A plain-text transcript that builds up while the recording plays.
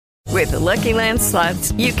With the Lucky Land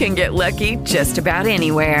Slots, you can get lucky just about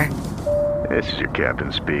anywhere. This is your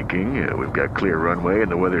captain speaking. We've got clear runway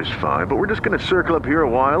and the weather's fine, but we're just going to circle up here a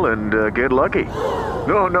while and get lucky.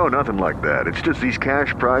 No, nothing like that. It's just these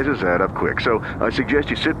cash prizes add up quick. So I suggest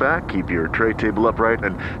you sit back, keep your tray table upright,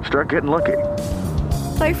 and start getting lucky.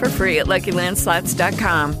 Play for free at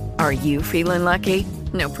LuckyLandSlots.com. Are you feeling lucky?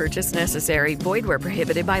 No purchase necessary. Void where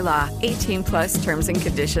prohibited by law. 18+ terms and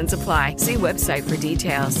conditions apply. See website for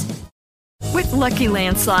details. With Lucky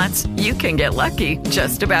Land Slots, you can get lucky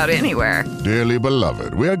just about anywhere. Dearly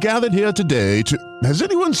beloved, we are gathered here today to... Has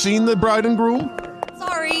anyone seen the bride and groom?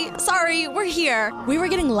 Sorry, we're here. We were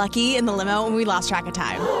getting lucky in the limo and we lost track of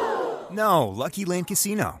time. No, Lucky Land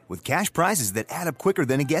Casino, with cash prizes that add up quicker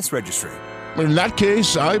than a guest registry. In that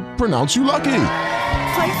case, I pronounce you lucky.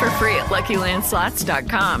 Play for free at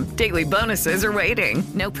LuckyLandSlots.com. Daily bonuses are waiting.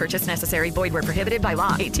 No purchase necessary. Void where prohibited by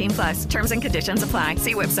law. 18+. Terms and conditions apply.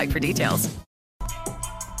 See website for details.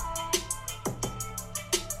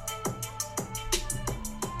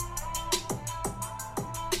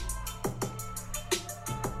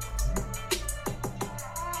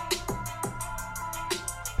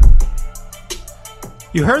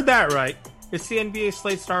 You heard that right. It's the NBA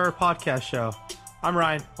Slate Starter Podcast Show. I'm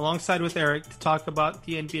Ryan, alongside with Eric, to talk about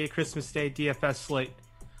the NBA Christmas Day DFS slate.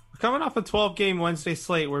 We're coming off a 12-game Wednesday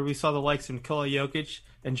slate where we saw the likes of Nikola Jokic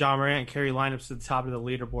and John Morant carry lineups to the top of the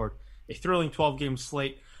leaderboard. A thrilling 12-game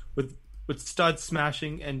slate with studs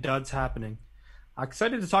smashing and duds happening. I'm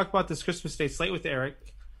excited to talk about this Christmas Day slate with Eric.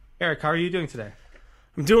 Eric, how are you doing today?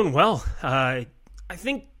 I'm doing well. I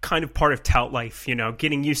think kind of part of tout life,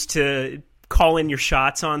 getting used to call in your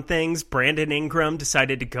shots on things. Brandon Ingram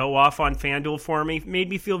decided to go off on FanDuel for me. Made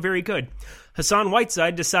me feel very good. Hassan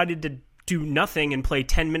Whiteside decided to do nothing and play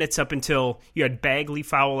 10 minutes up until you had Bagley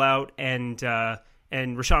foul out and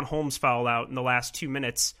Rashawn Holmes foul out in the last 2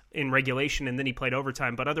 minutes in regulation, and then he played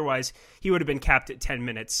overtime. But otherwise, he would have been capped at 10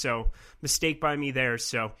 minutes. So mistake by me there.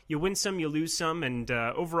 So you win some, you lose some, and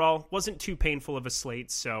overall, wasn't too painful of a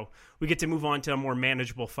slate. So we get to move on to a more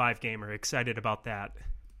manageable 5-gamer. Excited about that.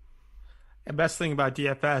 The best thing about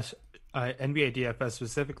DFS, NBA DFS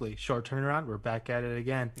specifically, short turnaround. We're back at it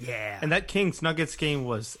again. Yeah. And that Kings Nuggets game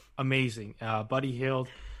was amazing. Buddy Hield,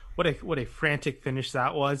 what a frantic finish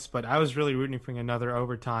that was. But I was really rooting for another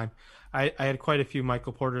overtime. I had quite a few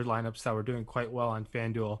Michael Porter lineups that were doing quite well on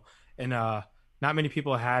FanDuel, and not many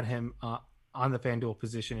people had him on the FanDuel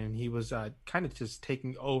position, and he was kind of just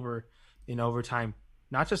taking over in overtime.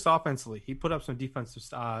 Not just offensively, he put up some defensive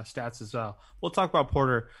stats as well. We'll talk about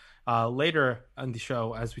Porter later on the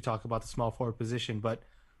show as we talk about the small forward position. But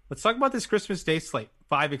let's talk about this Christmas Day slate.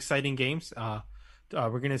 5 exciting games. We're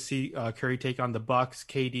going to see Curry take on the Bucks,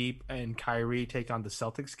 KD and Kyrie take on the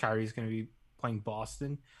Celtics. Kyrie's going to be playing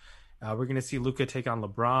Boston. We're going to see Luka take on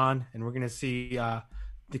LeBron, and we're going to see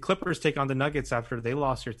the Clippers take on the Nuggets after they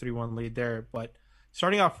lost their 3-1 lead there. But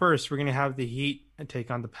starting off first, we're going to have the Heat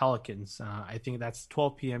take on the Pelicans. I think that's a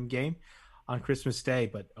 12 p.m. game on Christmas Day,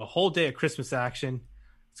 but a whole day of Christmas action.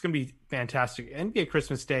 It's going to be fantastic. NBA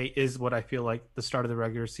Christmas Day is what I feel like the start of the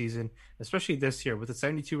regular season, especially this year with the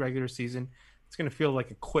 72 regular season. It's going to feel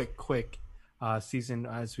like a quick season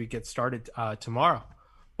as we get started tomorrow.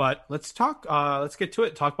 But let's get to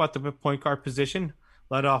it. Talk about the point guard position,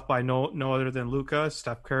 led off by no other than Luka,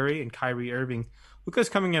 Steph Curry, and Kyrie Irving. Luka's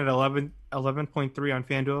coming in at 11.3 on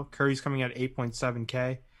FanDuel. Curry's coming at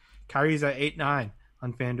 8.7K. Kyrie's at 8.9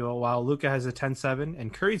 on FanDuel, while Luka has a 10.7,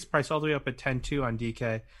 and Curry's priced all the way up at 10.2 on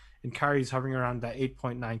DK, and Kyrie's hovering around that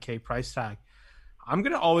 8.9K price tag. I'm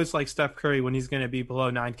going to always like Steph Curry when he's going to be below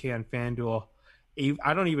 9K on FanDuel.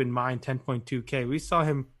 I don't even mind 10.2K. We saw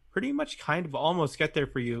him pretty much kind of almost get there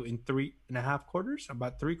for you in 3.5 quarters,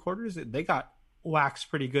 about 3 quarters. They got waxed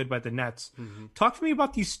pretty good by the Nets. Mm-hmm. Talk to me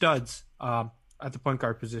about these studs at the point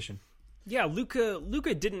guard position. Yeah,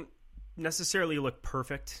 Luka didn't necessarily look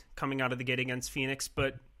perfect coming out of the gate against Phoenix,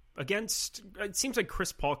 but it seems like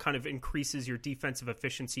Chris Paul kind of increases your defensive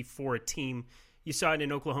efficiency for a team. You saw it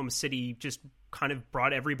in Oklahoma City, just kind of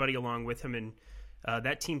brought everybody along with him, and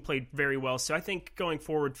that team played very well. So I think going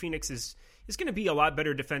forward, Phoenix is going to be a lot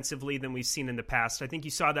better defensively than we've seen in the past. I think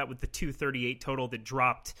you saw that with the 238 total that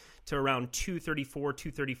dropped to around 234,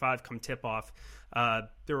 235 come tip-off.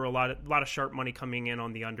 There were a lot of sharp money coming in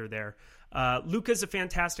on the under there. Luka's a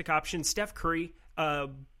fantastic option. Steph Curry,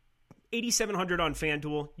 8,700 on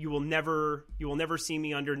FanDuel. You will never see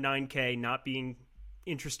me under 9K not being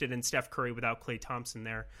interested in Steph Curry without Klay Thompson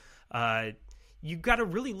there. you got to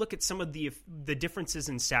really look at some of the differences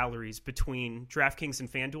in salaries between DraftKings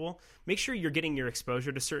and FanDuel. Make sure you're getting your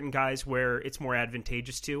exposure to certain guys where it's more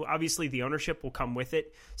advantageous to. Obviously, the ownership will come with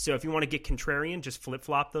it. So if you want to get contrarian, just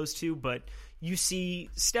flip-flop those two. But you see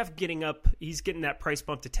Steph he's getting that price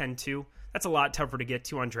bump to 10-2. That's a lot tougher to get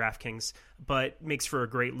to on DraftKings, but makes for a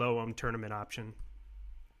great low-owned tournament option.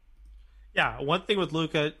 Yeah, one thing with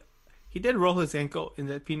Luka, he did roll his ankle in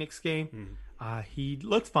the Phoenix game. He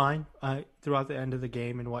looked fine throughout the end of the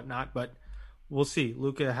game and whatnot, but we'll see.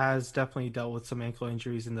 Luka has definitely dealt with some ankle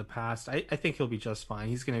injuries in the past. I think he'll be just fine.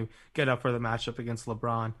 He's going to get up for the matchup against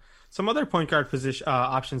LeBron. Some other point guard position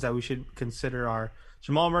options that we should consider are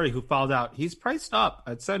Jamal Murray, who fouled out. He's priced up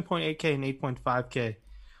at 7.8K and 8.5K.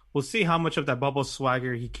 We'll see how much of that bubble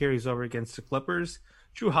swagger he carries over against the Clippers.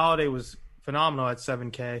 Drew Holiday was phenomenal at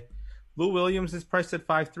 7K. Lou Williams is priced at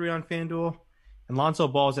 5.3 on FanDuel. And Lonzo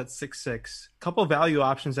Ball is at 6.6. A couple of value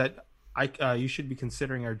options that you should be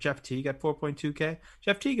considering are Jeff Teague at 4.2K.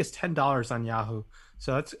 Jeff Teague is $10 on Yahoo.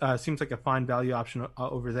 So that seems like a fine value option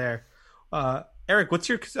over there. Eric, what's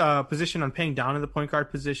your position on paying down in the point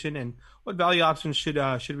guard position? And what value options should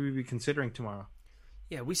we be considering tomorrow?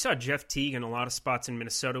 Yeah, we saw Jeff Teague in a lot of spots in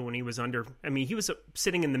Minnesota when he was he was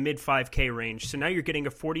sitting in the mid 5K range. So now you're getting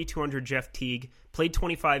a 4,200 Jeff Teague, played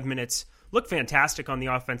 25 minutes, looked fantastic on the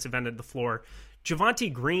offensive end of the floor.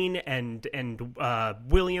 Javonte Green and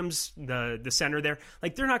Williams, the center there,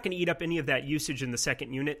 they're not going to eat up any of that usage in the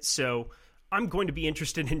second unit. So I'm going to be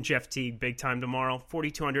interested in Jeff Teague big time tomorrow.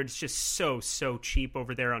 4,200 is just so cheap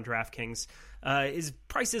over there on DraftKings. His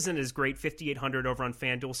price isn't as great, 5,800 over on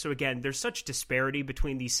FanDuel. So again, there's such disparity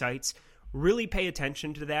between these sites. Really pay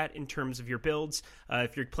attention to that in terms of your builds.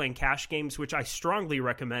 If you're playing cash games, which I strongly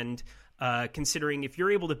recommend, considering if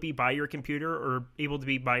you're able to be by your computer or able to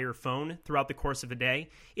be by your phone throughout the course of a day,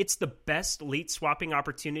 it's the best late swapping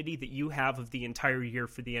opportunity that you have of the entire year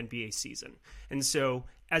for the NBA season. And so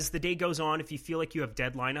as the day goes on, if you feel like you have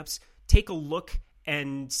dead lineups, take a look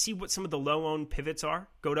and see what some of the low-owned pivots are.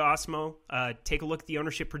 Go to Osmo, take a look at the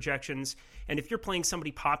ownership projections, and if you're playing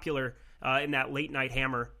somebody popular in that late-night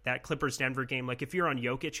hammer, that Clippers-Denver game, like if you're on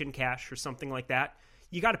Jokic in cash or something like that,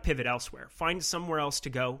 you got to pivot elsewhere. Find somewhere else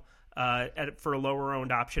to go for a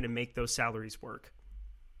lower-owned option and make those salaries work.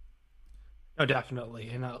 Oh, definitely.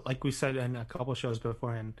 And like we said in a couple shows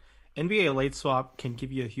beforehand, NBA late swap can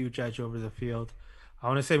give you a huge edge over the field. I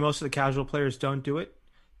want to say most of the casual players don't do it.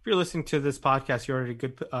 If you're listening to this podcast, you're already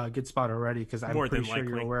a good spot already because I'm pretty sure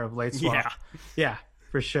you're aware of late swap. Yeah,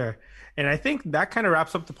 for sure. And I think that kind of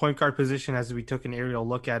wraps up the point guard position as we took an aerial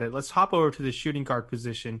look at it. Let's hop over to the shooting guard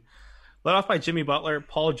position. Led off by Jimmy Butler,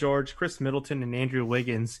 Paul George, Chris Middleton, and Andrew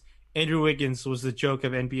Wiggins. Andrew Wiggins was the joke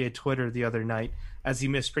of NBA Twitter the other night as he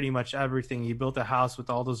missed pretty much everything. He built a house with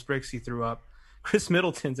all those bricks he threw up. Chris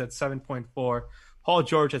Middleton's at 7.4, Paul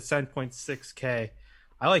George at 7.6K.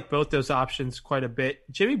 I like both those options quite a bit.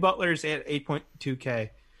 Jimmy Butler's at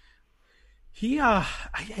 8.2K.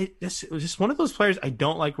 This was just one of those players I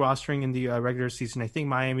don't like rostering in the regular season. I think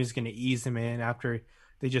Miami is going to ease him in after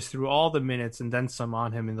they just threw all the minutes and then some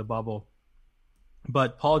on him in the bubble.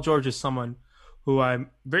 But Paul George is someone who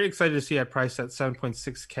I'm very excited to see at price at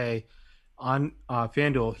 7.6K on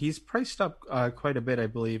FanDuel. He's priced up quite a bit, I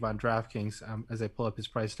believe, on DraftKings as I pull up his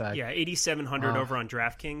price tag. Yeah, 8,700 over on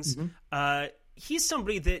DraftKings. Mm-hmm. He's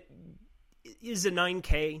somebody that is a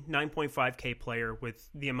 9K, 9.5K player with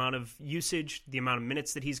the amount of usage, the amount of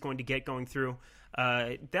minutes that he's going to get going through.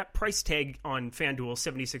 That price tag on FanDuel,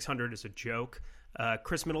 7,600, is a joke.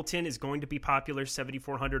 Chris Middleton is going to be popular,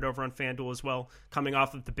 7,400 over on FanDuel as well, coming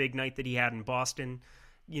off of the big night that he had in Boston.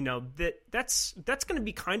 You know, that's going to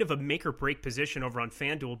be kind of a make or break position over on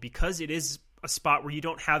FanDuel because it is a spot where you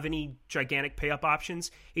don't have any gigantic pay-up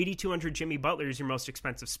options. 8,200 Jimmy Butler is your most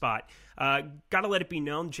expensive spot. Got to let it be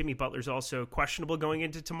known, Jimmy Butler's also questionable going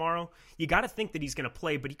into tomorrow. You got to think that he's going to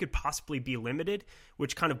play, but he could possibly be limited,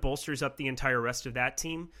 which kind of bolsters up the entire rest of that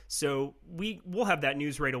team. So we'll have that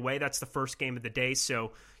news right away. That's the first game of the day.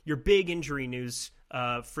 So your big injury news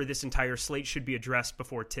for this entire slate should be addressed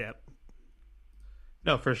before tip.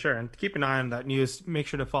 No, for sure. And keep an eye on that news. Make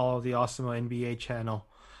sure to follow the Awesome NBA channel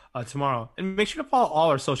tomorrow. And make sure to follow all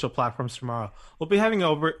our social platforms tomorrow. We'll be having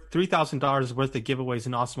over $3,000 worth of giveaways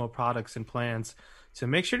in Awesome products and plans. So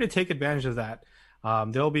make sure to take advantage of that.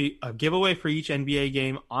 There'll be a giveaway for each NBA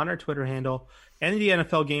game on our Twitter handle and the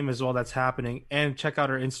NFL game as well that's happening. And check out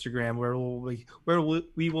our Instagram where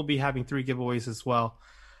we will be having 3 giveaways as well.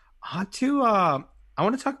 I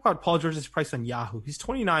want to talk about Paul George's price on Yahoo. He's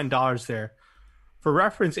 $29 there. For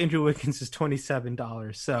reference, Andrew Wiggins is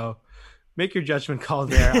 $27. So make your judgment call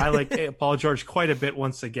there. I like Paul George quite a bit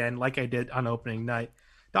once again, like I did on opening night.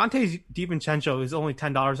 Dante DiVincenzo is only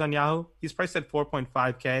 $10 on Yahoo. He's priced at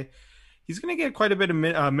 4.5K. He's going to get quite a bit of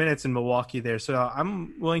minutes in Milwaukee there. So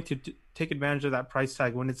I'm willing to take advantage of that price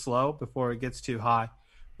tag when it's low before it gets too high.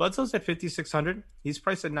 Bledsoe's at 5,600. He's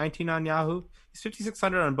priced at 19 on Yahoo. He's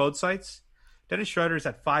 5,600 on both sites. Dennis Schroeder's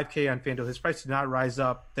at 5K on FanDuel. His price did not rise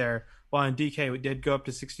up there. While on DK, it did go up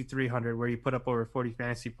to 6,300, where he put up over 40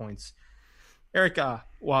 fantasy points. Eric,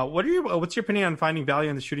 what's your opinion on finding value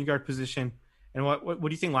in the shooting guard position, and what do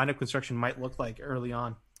you think lineup construction might look like early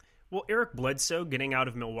on? Well, Eric Bledsoe getting out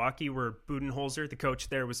of Milwaukee, where Budenholzer, the coach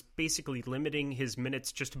there, was basically limiting his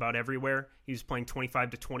minutes just about everywhere. He was playing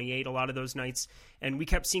 25 to 28 a lot of those nights, and we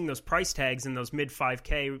kept seeing those price tags in those mid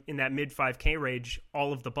 5K range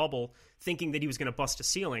all of the bubble, thinking that he was going to bust a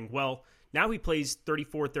ceiling. Well, now he plays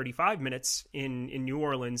 34, 35 minutes in New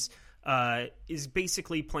Orleans. Is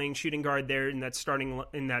basically playing shooting guard there in that starting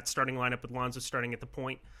lineup with Lonzo starting at the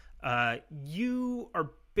point. You are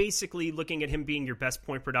basically looking at him being your best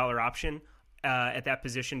point per dollar option at that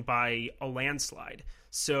position by a landslide.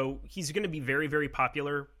 So he's going to be very, very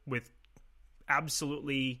popular with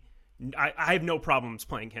absolutely... I have no problems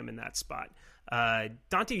playing him in that spot.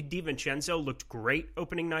 Dante DiVincenzo looked great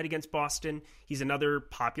opening night against Boston. He's another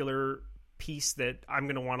popular piece that I'm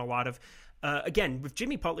going to want a lot of. Again, with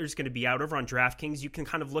Jimmy Butler's going to be out over on DraftKings, you can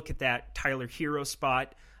kind of look at that Tyler Hero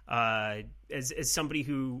spot as somebody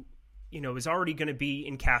who is already going to be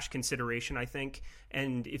in cash consideration, I think.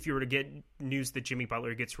 And if you were to get news that Jimmy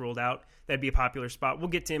Butler gets ruled out, that'd be a popular spot. We'll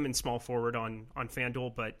get to him in small forward on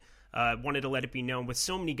FanDuel, but wanted to let it be known with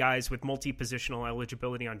so many guys with multi-positional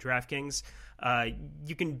eligibility on DraftKings,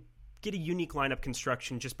 you can get a unique lineup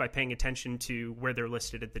construction just by paying attention to where they're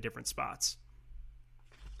listed at the different spots.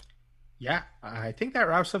 Yeah, I think that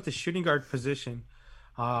wraps up the shooting guard position.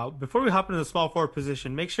 Before we hop into the small forward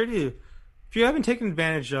position, make sure if you haven't taken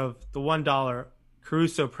advantage of the $1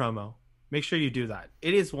 Caruso promo, make sure you do that.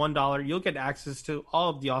 It is $1. You'll get access to all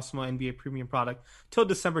of the Awesemo NBA Premium product till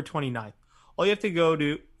December 29th. All you have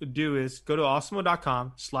to do is go to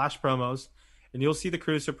awesemo.com/promos, and you'll see the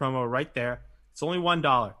Caruso promo right there. It's only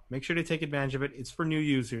 $1. Make sure to take advantage of it. It's for new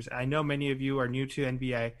users. I know many of you are new to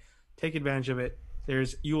NBA. Take advantage of it.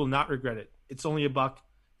 You will not regret it. It's only $1,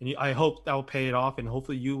 and I hope that will pay it off, and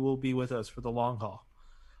hopefully you will be with us for the long haul.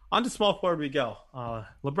 On to small forward we go.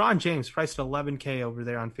 LeBron James priced at $11K over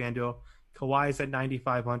there on FanDuel. Kawhi is at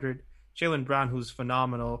 $9,500. Jaylen Brown, who's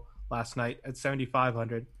phenomenal last night, at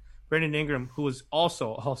 $7,500. Brandon Ingram, who was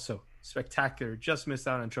also spectacular, just missed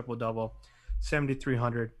out on triple-double,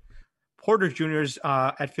 $7,300. Porter Jr.'s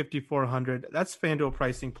at $5,400. That's FanDuel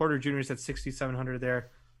pricing. Porter Jr.'s at $6,700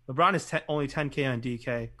 there. LeBron is only $10K on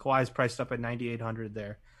DK. Kawhi is priced up at $9,800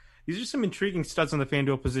 there. These are some intriguing studs on the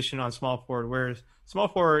FanDuel position on small forward, whereas small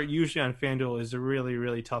forward usually on FanDuel is a really,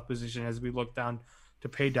 really tough position as we look down to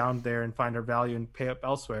pay down there and find our value and pay up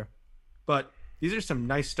elsewhere. But these are some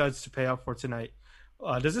nice studs to pay up for tonight.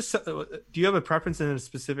 Do you have a preference in a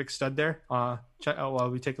specific stud there? While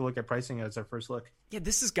we take a look at pricing as our first look. Yeah,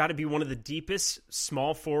 this has got to be one of the deepest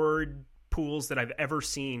small forward pools that I've ever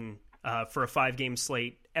seen for a 5-game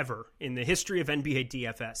slate ever in the history of NBA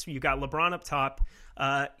DFS. You got LeBron up top.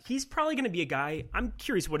 He's probably going to be a guy. I'm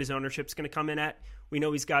curious what his ownership's going to come in at. We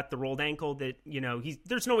know he's got the rolled ankle that,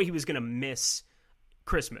 there's no way he was going to miss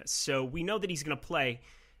Christmas. So we know that he's going to play.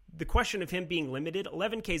 The question of him being limited,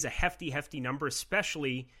 11K is a hefty number,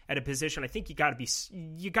 especially at a position I think you got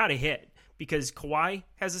to hit, because Kawhi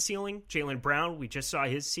has a ceiling. Jaylen Brown, we just saw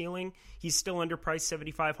his ceiling. He's still underpriced,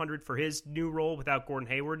 $7,500 for his new role without Gordon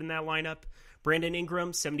Hayward in that lineup. Brandon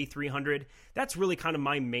Ingram, $7,300. That's really kind of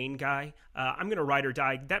my main guy. I'm going to ride or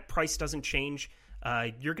die. That price doesn't change.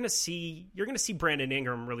 You're going to see Brandon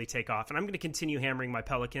Ingram really take off, and I'm going to continue hammering my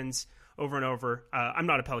Pelicans over and over. I'm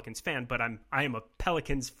not a Pelicans fan, but I am a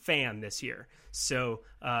Pelicans fan this year. So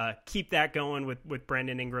keep that going with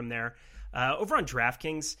Brandon Ingram there. Over on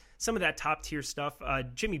DraftKings, some of that top tier stuff.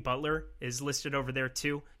 Jimmy Butler is listed over there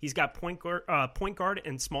too. He's got point guard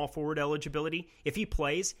and small forward eligibility. If he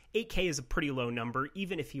plays, 8K is a pretty low number.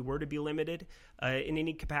 Even if he were to be limited in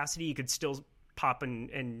any capacity, you could still pop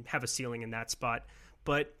and have a ceiling in that spot.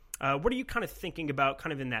 But what are you kind of thinking about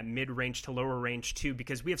kind of in that mid-range to lower range too?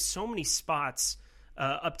 Because we have so many spots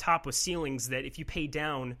up top with ceilings that if you pay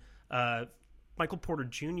down, Michael Porter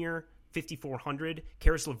Jr., 5,400.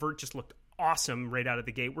 Karis LeVert just looked awesome right out of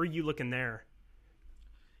the gate. Where are you looking there?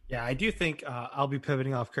 Yeah, I do think I'll be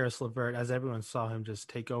pivoting off Karis LeVert, as everyone saw him just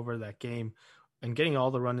take over that game and getting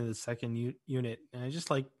all the run in the second unit. And I just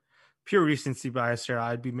like pure recency bias here.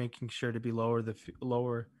 I'd be making sure to be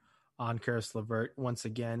lower on Karis LeVert once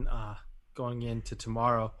again going into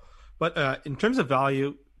tomorrow. But in terms of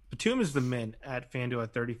value, Batum is the min at FanDuel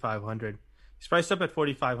at 3,500. He's priced up at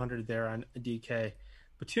 4,500 there on DK.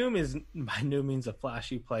 Batum is by no means a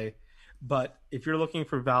flashy play, but if you're looking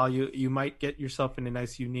for value, you might get yourself in a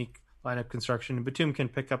nice, unique lineup construction. And Batum can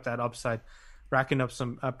pick up that upside, racking up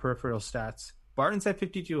some peripheral stats. Barton's at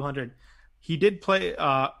 5,200. He did play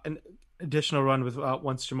an additional run with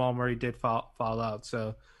once Jamal Murray did fall out.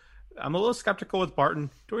 So I'm a little skeptical with Barton.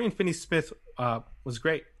 Dorian Finney-Smith was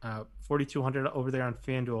great. 4,200 over there on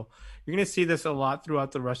FanDuel. You're going to see this a lot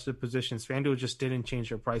throughout the rest of the positions. FanDuel just didn't change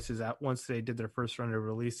their prices once they did their first run of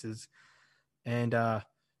releases. And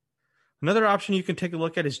another option you can take a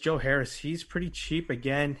look at is Joe Harris. He's pretty cheap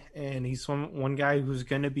again, and he's one guy who's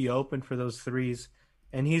going to be open for those threes.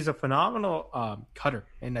 And he's a phenomenal cutter.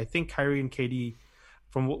 And I think Kyrie and KD,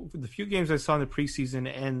 from the few games I saw in the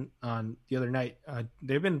preseason and on the other night,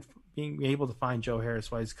 they've been being able to find Joe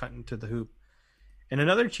Harris while he's cutting to the hoop. And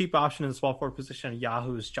another cheap option in the small forward position at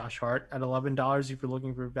Yahoo is Josh Hart at $11 if you're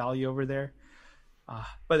looking for value over there.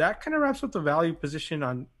 But that kind of wraps up the value position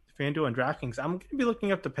on FanDuel and DraftKings. I'm going to be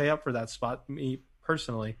looking up to pay up for that spot, me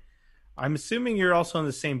personally. I'm assuming you're also in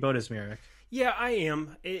the same boat as me, Eric. Yeah, I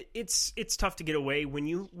am. It's tough to get away when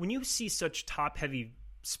you see such top heavy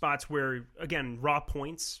spots where, again, raw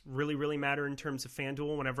points really, really matter in terms of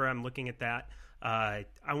FanDuel. Whenever I'm looking at that, I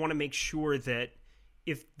want to make sure that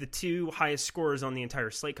if the two highest scorers on the entire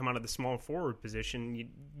slate come out of the small forward position,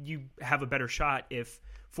 you have a better shot if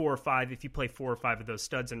you play 4 or 5 of those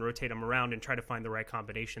studs and rotate them around and try to find the right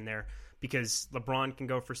combination there. Because LeBron can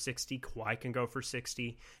go for 60, Kawhi can go for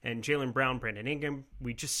 60, and Jaylen Brown, Brandon Ingram,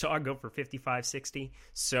 we just saw go for 55, 60.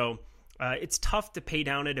 So it's tough to pay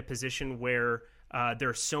down at a position where there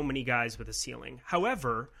are so many guys with a ceiling.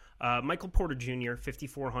 However, Michael Porter Jr.,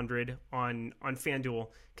 5,400 on FanDuel,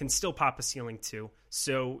 can still pop a ceiling too.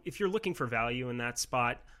 So if you're looking for value in that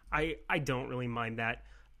spot, I don't really mind that.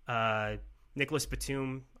 Nicholas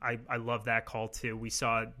Batum, I love that call too. We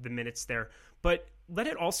saw the minutes there. But let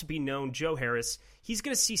it also be known, Joe Harris, he's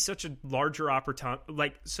going to see such a larger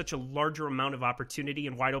amount of opportunity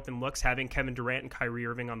and wide open looks having Kevin Durant and Kyrie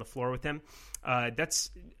Irving on the floor with him.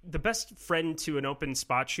 That's the best friend to an open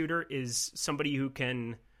spot shooter is somebody who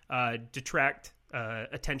can detract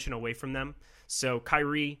attention away from them. So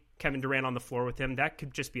Kyrie, Kevin Durant on the floor with him, that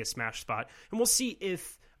could just be a smash spot. And we'll see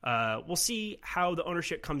how the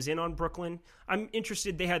ownership comes in on Brooklyn. I'm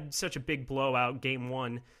interested. They had such a big blowout game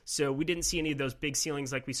 1, so we didn't see any of those big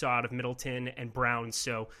ceilings like we saw out of Middleton and Brown.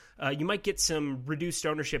 So you might get some reduced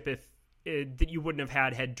ownership that you wouldn't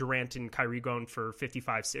have had Durant and Kyrie going for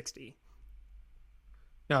 55, 60.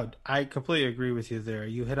 No, I completely agree with you there.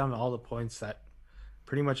 You hit on all the points that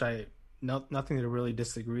pretty much nothing to really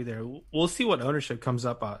disagree there. We'll see what ownership comes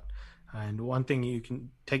up at. And one thing you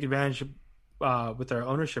can take advantage of with our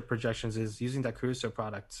ownership projections is using that Caruso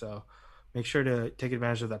product. So make sure to take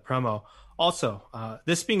advantage of that promo. Also,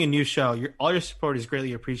 this being a new show, all your support is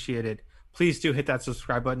greatly appreciated. Please do hit that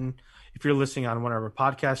subscribe button. If you're listening on one of our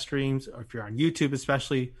podcast streams, or if you're on YouTube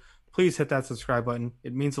especially, please hit that subscribe button.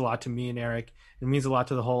 It means a lot to me and Eric. It means a lot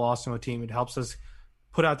to the whole Awesemo team. It helps us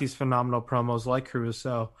put out these phenomenal promos like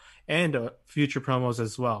Caruso and future promos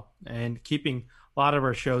as well. And keeping a lot of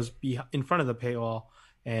our shows in front of the paywall.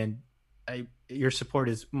 And your support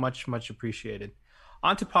is much, much appreciated.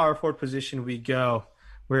 On to power forward position we go,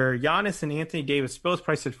 where Giannis and Anthony Davis both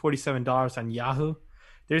priced at $47 on Yahoo.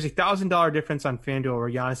 There's a $1,000 difference on FanDuel where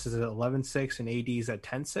Giannis is at 11.6 and AD is at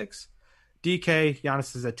 10.6. DK,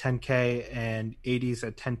 Giannis is at 10K and AD is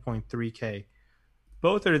at 10.3K.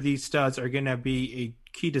 Both of these studs are going to be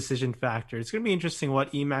a key decision factor. It's going to be interesting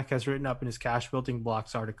what EMAC has written up in his Cash Building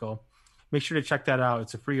Blocks article. Make sure to check that out.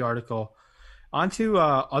 It's a free article. On to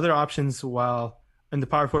other options while in the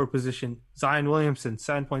power forward position. Zion Williamson,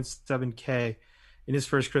 7.7K in his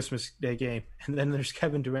first Christmas Day game. And then there's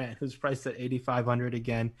Kevin Durant, who's priced at $8,500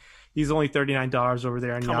 again. He's only $39 over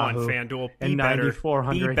there on Yahoo. Come on, FanDuel. Be better.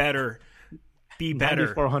 Be better. Be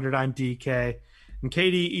better. $9,400 on DK. And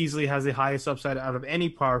KD easily has the highest upside out of any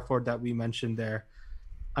power forward that we mentioned there.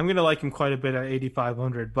 I'm going to like him quite a bit at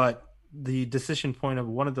 $8,500, but the decision point of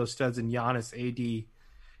one of those studs in Giannis AD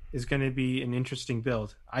is going to be an interesting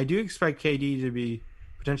build. I do expect KD to be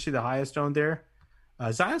potentially the highest owned there.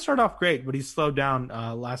 Zion started off great, but he slowed down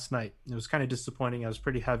last night. It was kind of disappointing. I was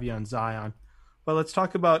pretty heavy on Zion. But let's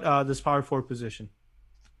talk about this power forward position.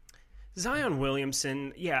 Zion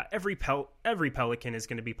Williamson, yeah, every Pelican is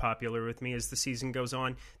going to be popular with me as the season goes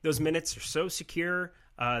on. Those minutes are so secure.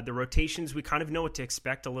 The rotations, we kind of know what to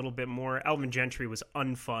expect a little bit more. Alvin Gentry was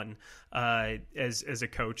unfun as a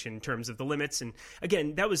coach in terms of the limits. And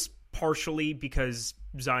again, that was partially because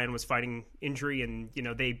Zion was fighting injury and,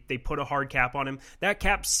 they put a hard cap on him. That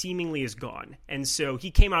cap seemingly is gone. And so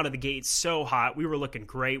he came out of the gate so hot. We were looking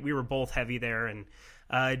great. We were both heavy there and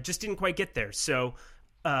just didn't quite get there. So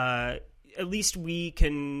at least we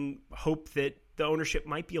can hope that the ownership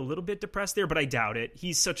might be a little bit depressed there, but I doubt it.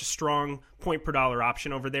 He's such a strong point per dollar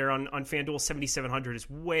option over there on FanDuel. 7,700 is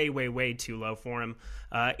way, way, way too low for him.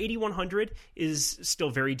 8,100 is still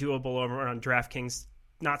very doable over on DraftKings.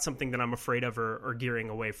 Not something that I'm afraid of or gearing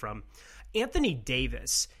away from. Anthony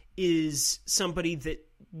Davis is somebody that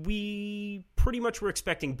we pretty much were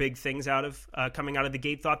expecting big things out of coming out of the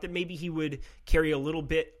gate. Thought that maybe he would carry a little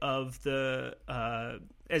bit of the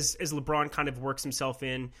as LeBron kind of works himself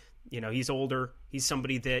in. He's older. He's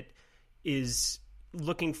somebody that is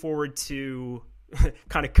looking forward to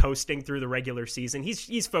kind of coasting through the regular season.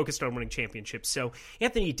 He's focused on winning championships. So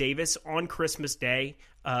Anthony Davis on Christmas Day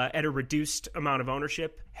at a reduced amount of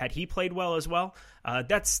ownership, had he played well as well,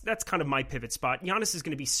 that's kind of my pivot spot. Giannis is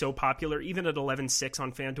going to be so popular, even at 11.6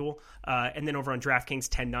 on FanDuel, and then over on DraftKings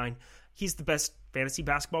 10.9. He's the best fantasy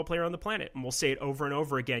basketball player on the planet, and we'll say it over and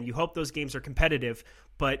over again. You hope those games are competitive,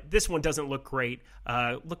 but this one doesn't look great.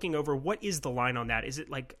 Looking over, what is the line on that? Is it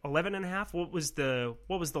like 11.5? What was the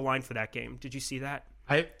line for that game? Did you see that?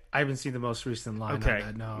 I haven't seen the most recent line. Okay, on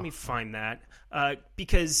that, no. Let me find that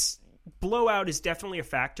because blowout is definitely a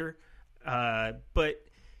factor, but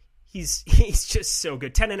he's just so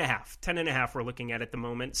good. 10.5 we're looking at the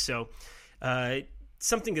moment. So.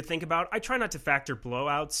 Something to think about. I try not to factor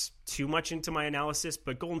blowouts too much into my analysis,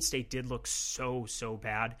 but Golden State did look so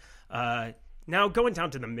bad. Now going down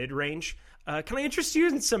to the mid-range, can I interest you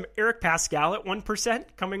in some Eric Pascal at 1%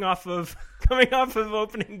 coming off of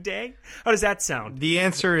opening day? How does that sound? The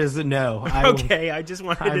answer is no. I just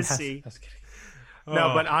wanted to see. I was kidding.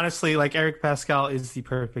 No, but honestly, like Eric Pascal is the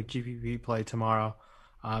perfect GPP play tomorrow.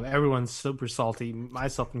 Everyone's super salty,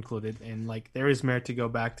 myself included, and like there is merit to go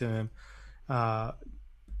back to him. For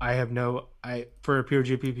a pure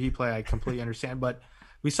GPP play, I completely understand. But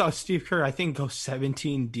we saw Steve Kerr, I think, go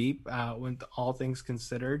 17 deep when all things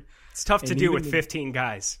considered. It's tough to do with 15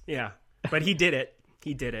 guys. Yeah, but he did it.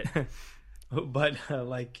 He did it. But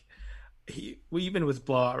even with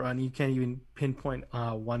blowout run, you can't even pinpoint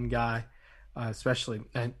one guy, especially.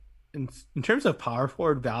 And in terms of power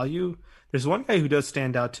forward value, there's one guy who does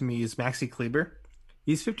stand out to me is Maxi Kleber.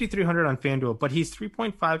 He's 5,300 on FanDuel, but he's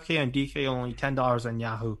 3.5K on DK, only $10 on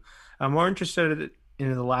Yahoo. I'm more interested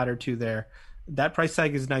in the latter two there. That price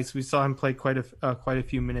tag is nice. We saw him play quite a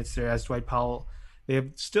few minutes there as Dwight Powell. They have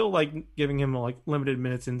still giving him limited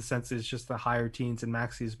minutes in the sense it's just the higher teens, and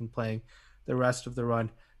Maxey has been playing the rest of the run.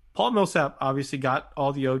 Paul Millsap obviously got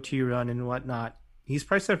all the OT run and whatnot. He's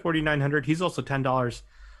priced at 4,900. He's also $10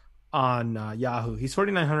 on Yahoo. He's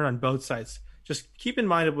 4,900 on both sites. Just keep in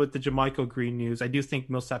mind with the Jermichael Green news, I do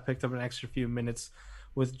think Millsap picked up an extra few minutes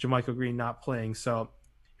with Jermichael Green not playing. So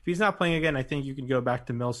if he's not playing again, I think you can go back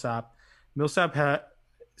to Millsap. Millsap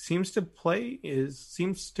seems to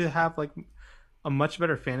have a much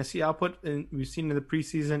better fantasy output than we've seen in the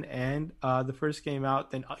preseason and the first game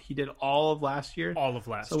out than he did all of last year.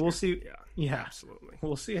 So we'll see. Yeah, absolutely.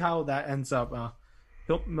 We'll see how that ends up.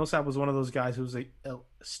 Millsap was one of those guys who was a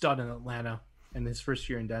stud in Atlanta in his first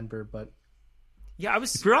year in Denver, but. Yeah,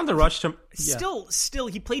 if you're on the rush to still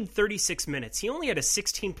he played 36 minutes. He only had a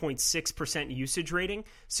 16.6% usage rating.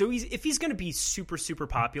 So if he's going to be super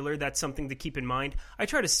popular, that's something to keep in mind. I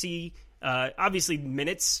try to see obviously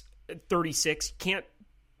minutes 36, can't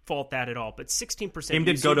fault that at all, but 16% game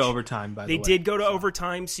did go to overtime by the way. They did go to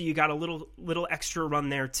overtime, so you got a little extra run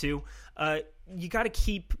there too. You got to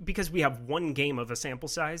keep, because we have one game of a sample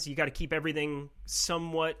size, you got to keep everything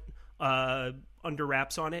somewhat under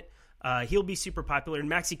wraps on it. He'll be super popular, and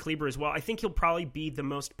Maxi Kleber as well. I think he'll probably be the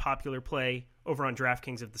most popular play over on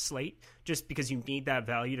DraftKings of the slate, just because you need that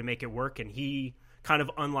value to make it work, and he kind of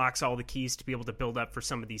unlocks all the keys to be able to build up for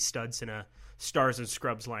some of these studs in a stars and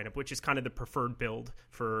scrubs lineup, which is kind of the preferred build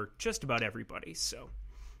for just about everybody. So,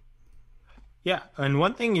 yeah, and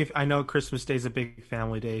one thing, I know Christmas Day is a big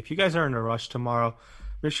family day. If you guys are in a rush tomorrow,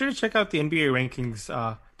 make sure to check out the NBA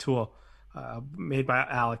rankings tool. Made by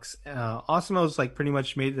Alex. Osmo's pretty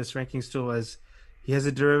much made this rankings tool as he has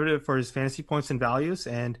a derivative for his fantasy points and values,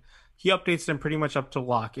 and he updates them pretty much up to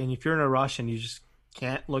lock. And if you're in a rush and you just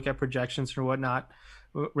can't look at projections or whatnot,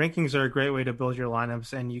 rankings are a great way to build your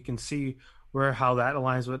lineups, and you can see how that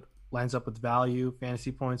lines up with value,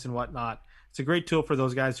 fantasy points, and whatnot. It's a great tool for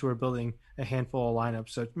those guys who are building a handful of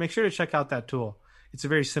lineups. So make sure to check out that tool. It's a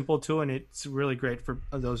very simple tool, and it's really great for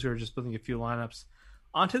those who are just building a few lineups.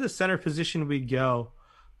 Onto the center position we go.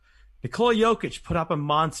 Nikola Jokic put up a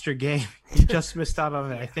monster game. He just missed out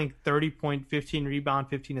on it. I think 30 point, 15 rebound,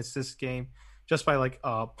 15 assist game, just by like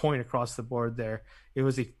a point across the board there. It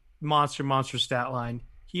was a monster stat line.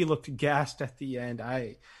 He looked gassed at the end.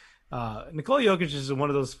 Nikola Jokic is one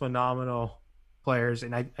of those phenomenal players,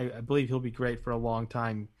 and I believe he'll be great for a long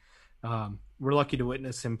time. We're lucky to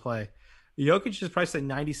witness him play. Jokic is priced at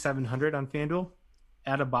 9,700 on FanDuel.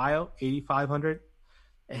 Adebayo, 8,500.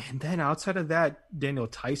 And then outside of that, Daniel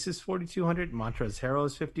Tice is 4,200. Montrezl Harrell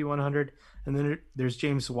is 5,100. And then there's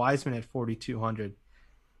James Wiseman at 4,200.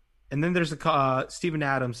 And then there's Steven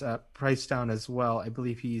Adams priced down as well. I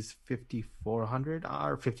believe he's 5,400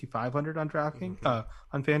 or 5,500 on DraftKings,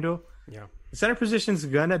 on FanDuel. Yeah. The center position is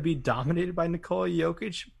going to be dominated by Nikola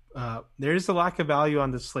Jokic. There is a lack of value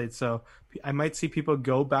on the slate, so I might see people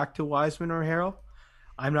go back to Wiseman or Harrell.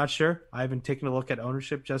 I'm not sure. I haven't taken a look at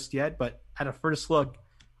ownership just yet, but at a first look,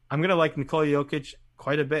 I'm going to like Nikola Jokic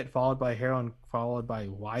quite a bit, followed by Harrell and followed by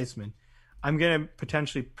Wiseman. I'm going to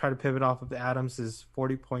potentially try to pivot off of the Adams'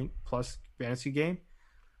 40-point plus fantasy game.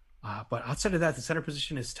 But outside of that, the center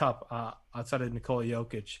position is tough outside of Nikola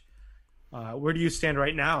Jokic. Where do you stand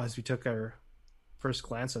right now as we took our first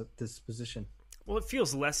glance at this position? Well, it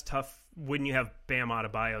feels less tough when you have Bam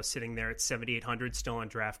Adebayo sitting there at 7,800 still on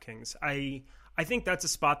DraftKings. I think that's a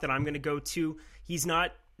spot that I'm going to go to. He's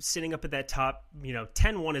not sitting up at that top.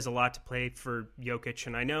 10-1 is a lot to play for Jokic,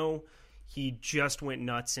 and I know he just went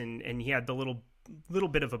nuts and he had the little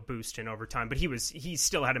bit of a boost in overtime, but he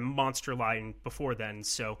still had a monster line before then.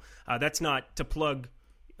 So that's not to plug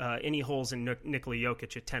any holes in Nikola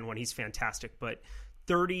Jokic at 10-1. He's fantastic, but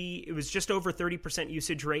it was just over 30%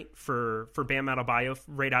 usage rate for Bam Adebayo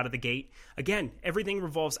right out of the gate. Again, everything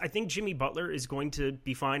revolves. I think Jimmy Butler is going to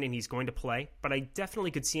be fine and he's going to play, but I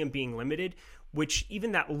definitely could see him being limited, which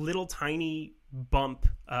even that little tiny bump,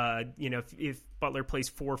 if Butler plays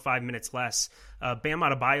 4 or 5 minutes less, Bam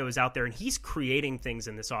Adebayo is out there and he's creating things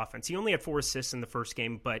in this offense. He only had 4 assists in the first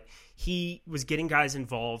game, but he was getting guys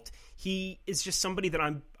involved. He is just somebody that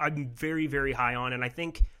I'm very, very high on, and I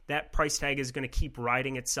think that price tag is going to keep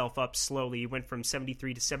riding itself up slowly. He went from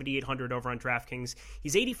 73 to 7,800 over on DraftKings.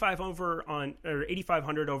 He's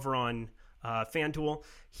 8,500 over on FanDuel.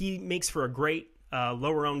 He makes for a great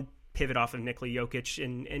lower owned pivot off of Nikola Jokic,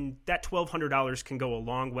 and that $1,200 can go a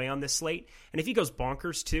long way on this slate. And if he goes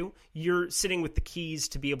bonkers too, you're sitting with the keys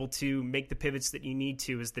to be able to make the pivots that you need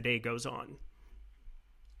to as the day goes on.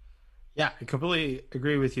 Yeah, I completely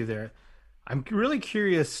agree with you there. I'm really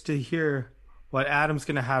curious to hear what Adam's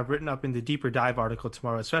going to have written up in the Deeper Dive article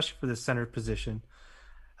tomorrow, especially for the center position.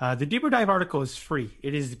 The Deeper Dive article is free.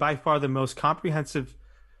 It is by far the most comprehensive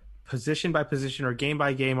position by position or game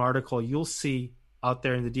by game article you'll see out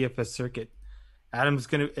there in the DFS circuit. Adam's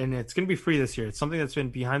going to, and it's going to be free this year. It's something that's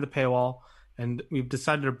been behind the paywall, and we've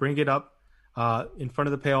decided to bring it up in front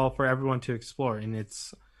of the paywall for everyone to explore. And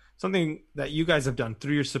it's something that you guys have done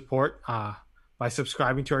through your support by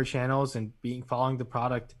subscribing to our channels and following the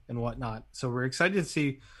product and whatnot. So we're excited to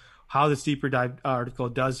see how this Deeper Dive article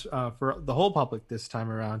does for the whole public this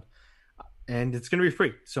time around. And it's going to be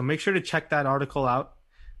free. So make sure to check that article out.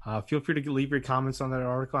 Feel free to leave your comments on that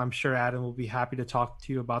article. I'm sure Adam will be happy to talk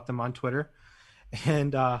to you about them on Twitter.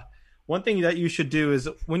 And one thing that you should do is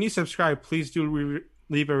when you subscribe, please do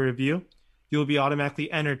leave a review. You'll be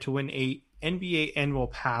automatically entered to win a NBA annual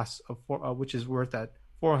pass which is worth at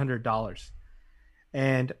 $400.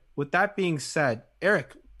 And with that being said,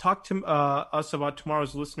 Eric, talk to us about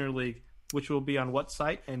tomorrow's Listener League, which will be on what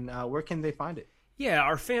site and where can they find it? Yeah,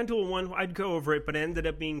 our FanDuel one, I'd go over it, but it ended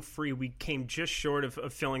up being free. We came just short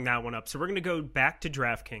of filling that one up. So we're going to go back to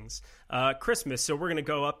DraftKings. Christmas, so we're going to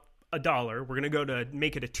go up $1. We're going to go to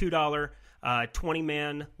make it a $2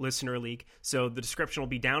 20-man listener league. So the description will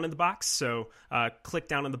be down in the box. So click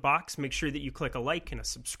down in the box. Make sure that you click a like and a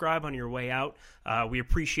subscribe on your way out. We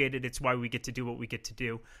appreciate it. It's why we get to do what we get to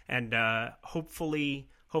do. And hopefully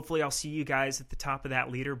I'll see you guys at the top of that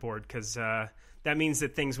leaderboard, because that means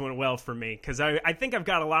that things went well for me, because I think I've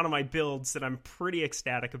got a lot of my builds that I'm pretty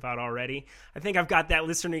ecstatic about already. I think I've got that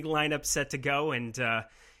listener lineup set to go, and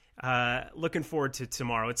looking forward to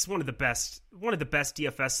tomorrow. It's one of the best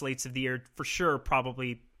DFS slates of the year for sure.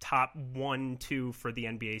 Probably top 1-2 for the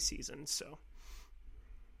NBA season. So,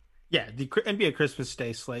 yeah, the NBA Christmas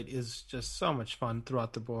Day slate is just so much fun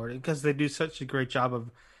throughout the board because they do such a great job of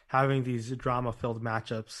having these drama-filled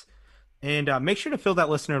matchups. And make sure to fill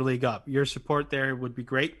that listener league up. Your support there would be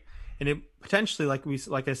great. And it potentially,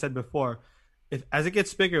 like I said before, as it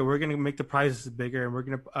gets bigger, we're going to make the prizes bigger, and we're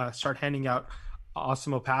going to start handing out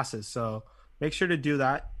awesome passes. So make sure to do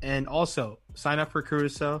that. And also sign up for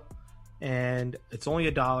Caruso, and it's only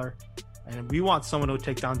 $1. And we want someone who will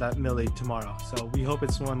take down that Millie tomorrow. So we hope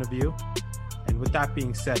it's one of you. And with that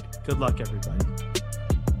being said, good luck, everybody.